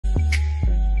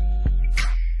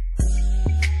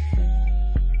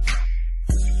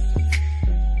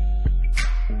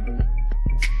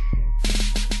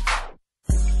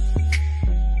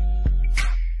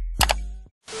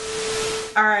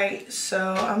Alright,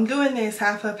 so I'm doing this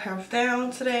half up, half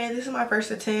down today. This is my first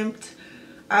attempt.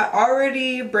 I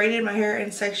already braided my hair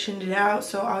and sectioned it out,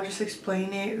 so I'll just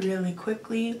explain it really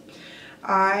quickly.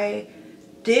 I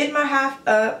did my half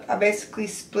up. I basically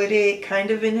split it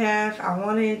kind of in half. I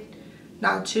wanted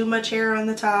not too much hair on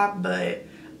the top, but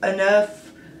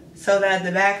enough so that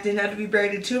the back didn't have to be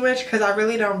braided too much, because I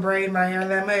really don't braid my hair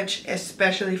that much,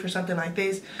 especially for something like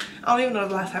this. I don't even know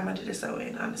the last time I did a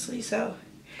sew-in, honestly. So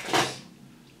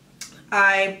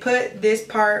I put this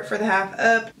part for the half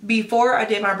up. Before I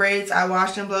did my braids, I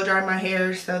washed and blow dried my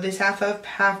hair. So this half up,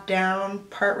 half down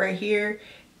part right here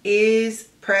is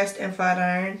pressed and flat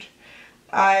ironed.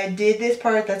 I did this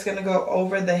part that's going to go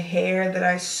over the hair that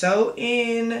I sew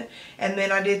in. And then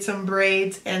I did some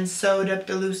braids and sewed up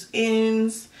the loose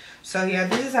ends. So yeah,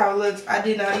 this is how it looks. I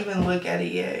did not even look at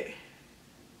it yet.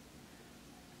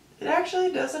 It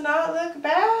actually does not look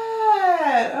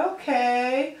bad.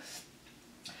 Okay.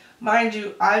 Mind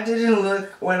you, I didn't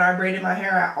look when I braided my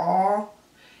hair at all.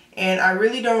 And I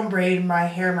really don't braid my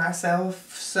hair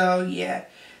myself. So yeah,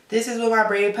 this is what my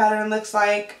braid pattern looks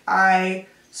like. I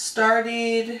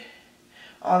started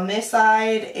on this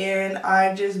side and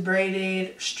I just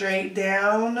braided straight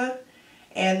down.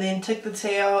 And then took the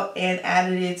tail and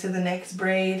added it to the next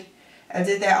braid. I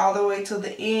did that all the way to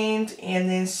the end and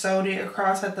then sewed it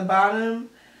across at the bottom.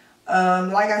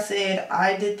 Like I said,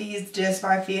 I did these just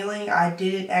by feeling. I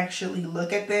didn't actually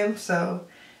look at them, so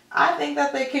I think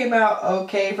that they came out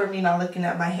okay for me not looking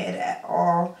at my head at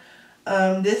all.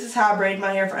 This is how I braid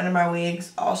my hair for under my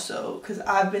wigs also, because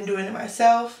I've been doing it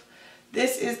myself.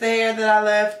 This is the hair that I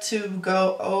left to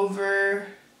go over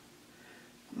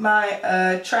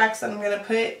my tracks that I'm going to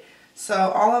put. So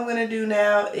all I'm going to do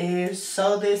now is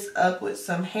sew this up with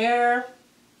some hair.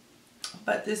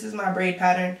 But this is my braid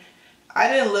pattern. I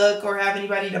didn't look or have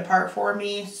anybody to part for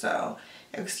me, so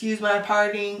excuse my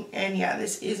parting. And yeah,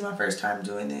 this is my first time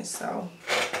doing this. So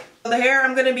the hair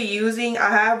I'm going to be using, I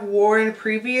have worn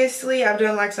previously. I've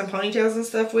done like some ponytails and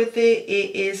stuff with it.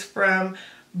 It is from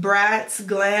Beatz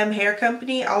Glam Hair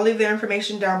Company. I'll leave their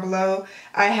information down below.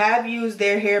 I have used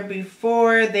their hair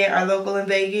before. They are local in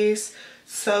Vegas.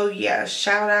 So yeah,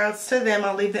 shout outs to them.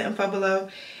 I'll leave the info below.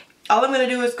 All I'm going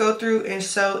to do is go through and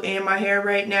sew in my hair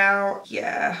right now.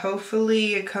 Yeah,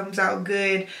 hopefully it comes out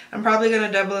good. I'm probably going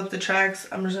to double up the tracks.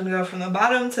 I'm just going to go from the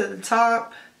bottom to the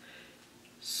top.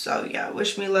 So yeah,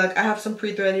 wish me luck. I have some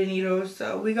pre-threaded needles,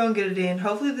 so we're going to get it in.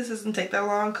 Hopefully this doesn't take that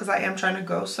long because I am trying to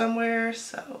go somewhere.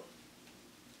 So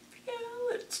yeah,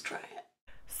 let's try it.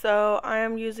 So I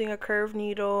am using a curved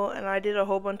needle, and I did a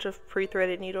whole bunch of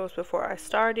pre-threaded needles before I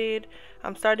started.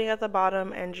 I'm starting at the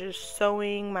bottom and just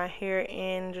sewing my hair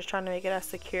in, just trying to make it as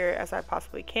secure as I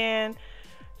possibly can.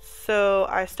 So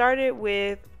I started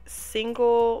with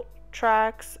single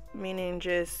tracks, meaning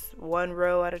just one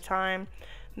row at a time.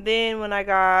 Then when I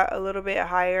got a little bit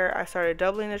higher, I started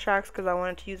doubling the tracks because I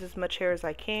wanted to use as much hair as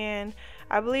I can.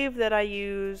 I believe that I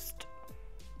used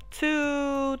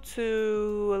 2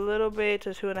 to a little bit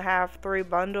to 2.5, 3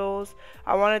 bundles.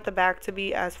 I wanted the back to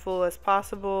be as full as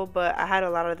possible, but I had a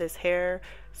lot of this hair,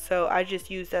 so I just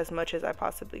used as much as I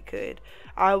possibly could.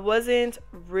 I wasn't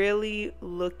really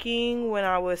looking when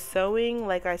I was sewing,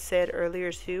 like I said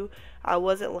earlier too. I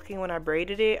wasn't looking when I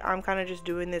braided it. I'm kind of just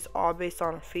doing this all based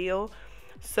on feel.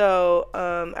 So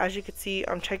as you can see,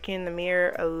 I'm checking in the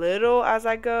mirror a little as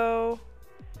I go.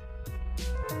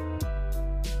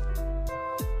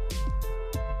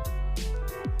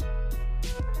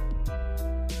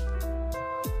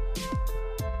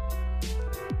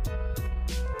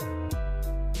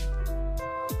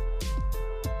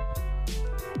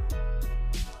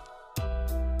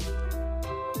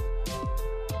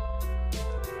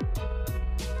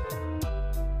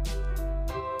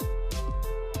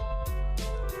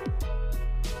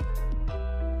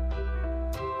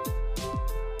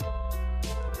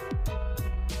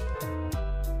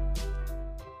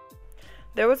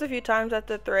 There was a few times that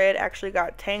the thread actually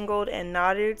got tangled and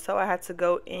knotted, so I had to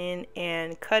go in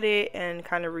and cut it and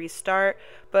kind of restart.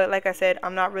 But like I said,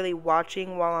 I'm not really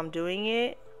watching while I'm doing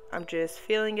it. I'm just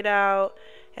feeling it out,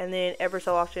 and then ever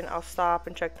so often I'll stop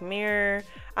and check the mirror.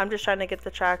 I'm just trying to get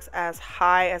the tracks as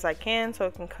high as I can so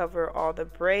it can cover all the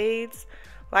braids.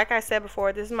 Like I said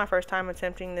before, this is my first time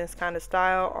attempting this kind of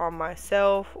style on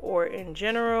myself or in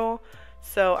general,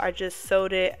 so I just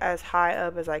sewed it as high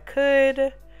up as I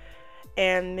could.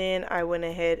 And then I went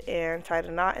ahead and tied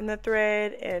a knot in the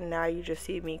thread, and now you just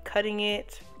see me cutting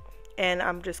it. And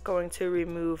I'm just going to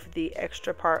remove the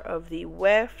extra part of the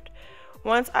weft.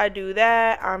 Once I do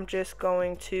that, I'm just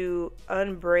going to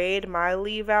unbraid my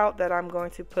leave out that I'm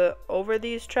going to put over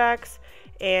these tracks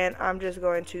and I'm just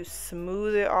going to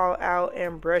smooth it all out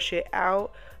and brush it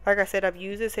out. Like I said, I've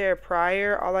used this hair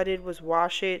prior. All I did was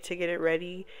wash it to get it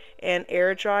ready and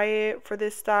air dry it for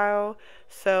this style.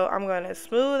 So I'm going to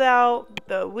smooth out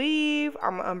the weave.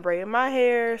 I'm unbraiding my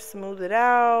hair, smooth it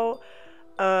out.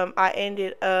 I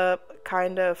ended up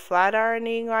kind of flat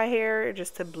ironing my hair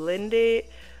just to blend it.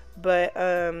 But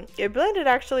it blended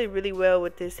actually really well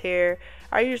with this hair.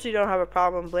 I usually don't have a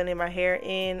problem blending my hair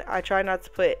in. I try not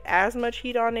to put as much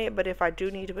heat on it, but if I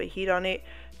do need to put heat on it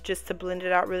just to blend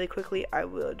it out really quickly, I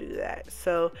will do that.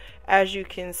 So as you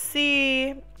can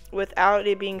see, without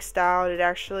it being styled, it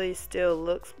actually still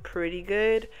looks pretty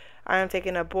good. I am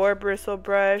taking a boar bristle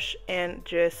brush and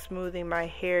just smoothing my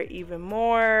hair even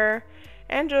more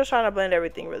and just trying to blend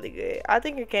everything really good. I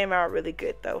think it came out really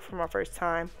good though for my first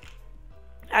time.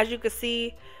 As you can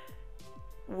see,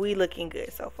 we looking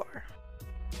good so far.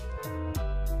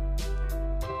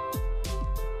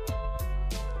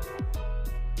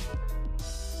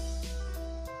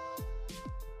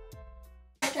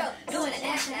 Doing an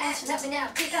action, up and down,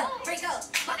 pick up, break up,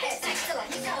 my head takes till I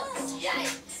pick up. Yeah,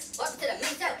 welcome to the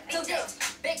meet up, two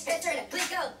dicks, big picture and a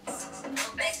click up.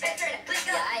 Big picture and a click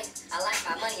up. Yeah, I like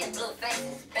my money and blue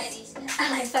faces, baby.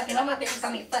 I like fucking, all my bitches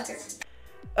call me fucker.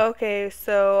 Okay,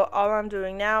 so all I'm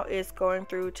doing now is going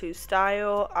through to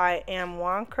style. I am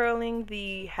wand curling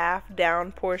the half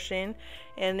down portion,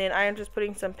 and then I am just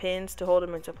putting some pins to hold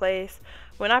them into place.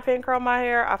 When I pin curl my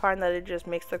hair, I find that it just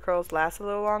makes the curls last a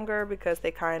little longer because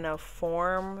they kind of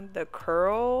form the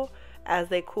curl as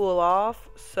they cool off.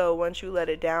 So once you let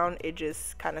it down, it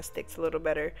just kind of sticks a little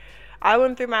better. I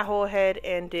went through my whole head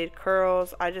and did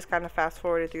curls. I just kind of fast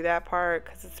forwarded through that part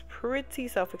because it's pretty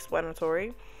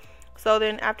self-explanatory. So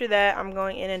then after that, I'm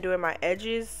going in and doing my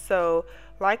edges. So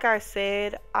like I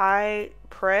said, I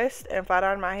pressed and flat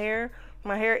ironed my hair.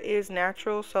 My hair is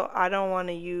natural, so I don't want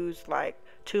to use like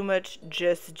too much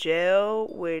just gel,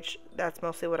 which that's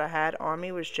mostly what I had on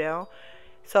me was gel.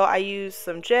 So I used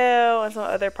some gel and some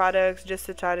other products just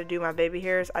to try to do my baby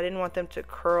hairs. I didn't want them to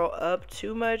curl up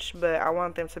too much, but I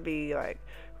want them to be like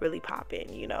really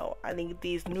popping, you know. I need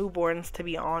these newborns to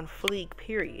be on fleek,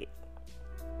 period.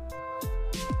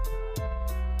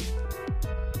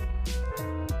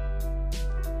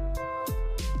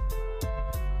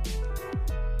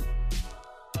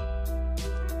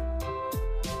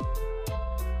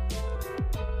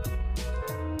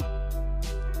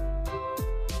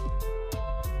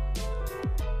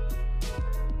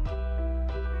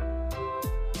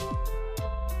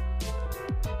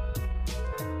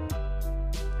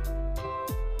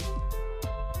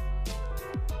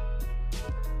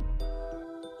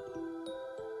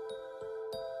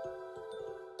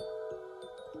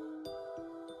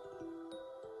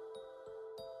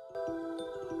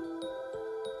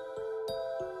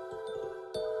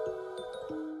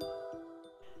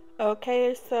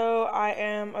 Okay, so I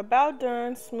am about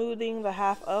done smoothing the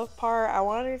half of part. I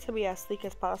wanted it to be as sleek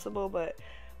as possible, but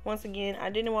once again,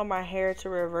 I didn't want my hair to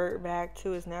revert back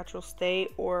to its natural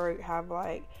state or have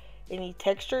like any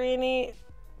texture in it.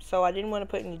 So I didn't want to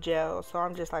put any gel, so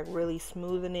I'm just like really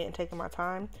smoothing it and taking my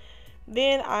time.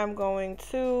 Then I'm going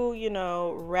to, you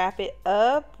know, wrap it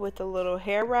up with a little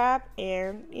hair wrap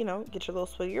and, you know, get your little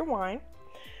swig of your wine.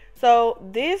 So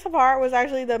this part was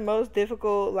actually the most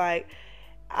difficult. Like,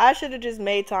 I should have just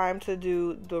made time to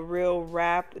do the real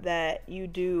wrap that you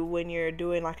do when you're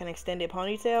doing like an extended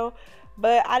ponytail,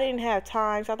 but I didn't have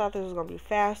time, so I thought this was gonna be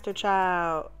faster,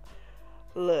 child.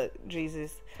 Look,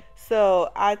 Jesus.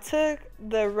 So I took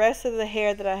the rest of the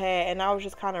hair that I had and I was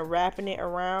just kind of wrapping it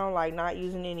around, like not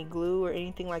using any glue or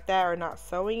anything like that, or not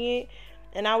sewing it,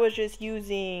 and I was just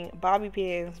using bobby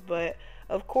pins. But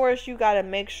of course you got to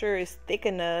make sure it's thick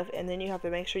enough, and then you have to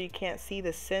make sure you can't see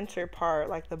the center part,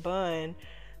 like the bun.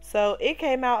 So it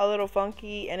came out a little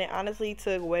funky, and it honestly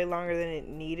took way longer than it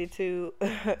needed to.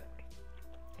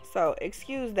 So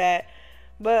excuse that.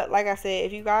 But like I said,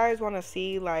 if you guys want to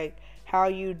see like how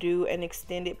you do an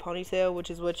extended ponytail,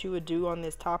 which is what you would do on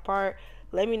this top part,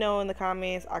 let me know in the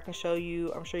comments. I can show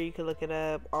you. I'm sure you can look it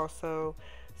up also.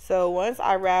 So once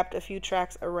I wrapped a few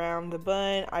tracks around the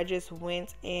bun, I just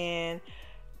went and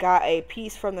got a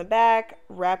piece from the back,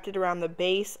 wrapped it around the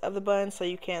base of the bun so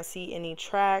you can't see any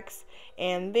tracks,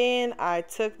 and then I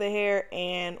took the hair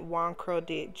and wand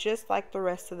curled it just like the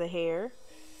rest of the hair.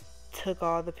 Took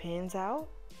all the pins out,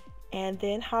 and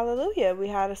then hallelujah, we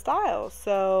had a style.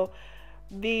 So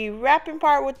the wrapping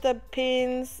part with the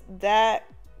pins, that,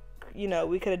 you know,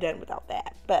 we could have done without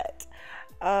that. But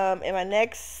in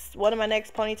one of my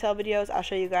next ponytail videos, I'll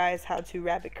show you guys how to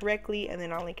wrap it correctly, and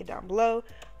then I'll link it down below.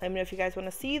 Let me know if you guys want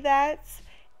to see that.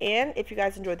 And if you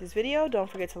guys enjoyed this video, don't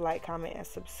forget to like, comment, and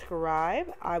subscribe.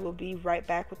 I will be right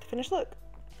back with the finished look.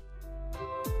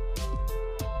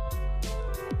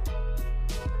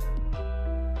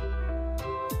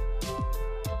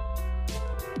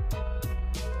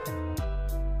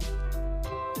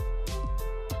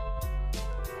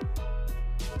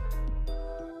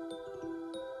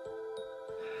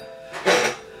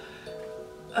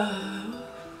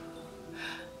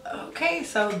 Okay,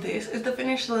 so this is the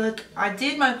finished look. I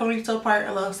did my ponytail part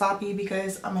a little sloppy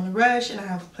because I'm in a rush and I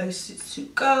have places to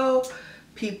go,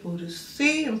 people to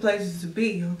see, and places to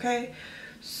be, okay?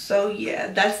 So yeah,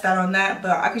 that's that on that,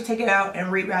 but I could take it out and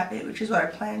rewrap it, which is what I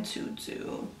plan to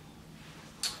do.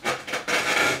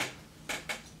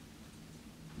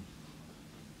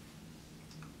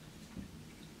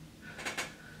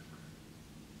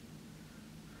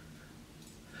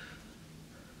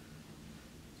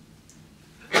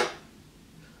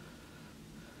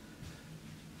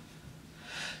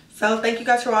 So thank you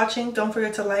guys for watching. Don't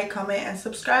forget to like, comment, and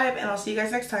subscribe, and I'll see you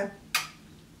guys next time.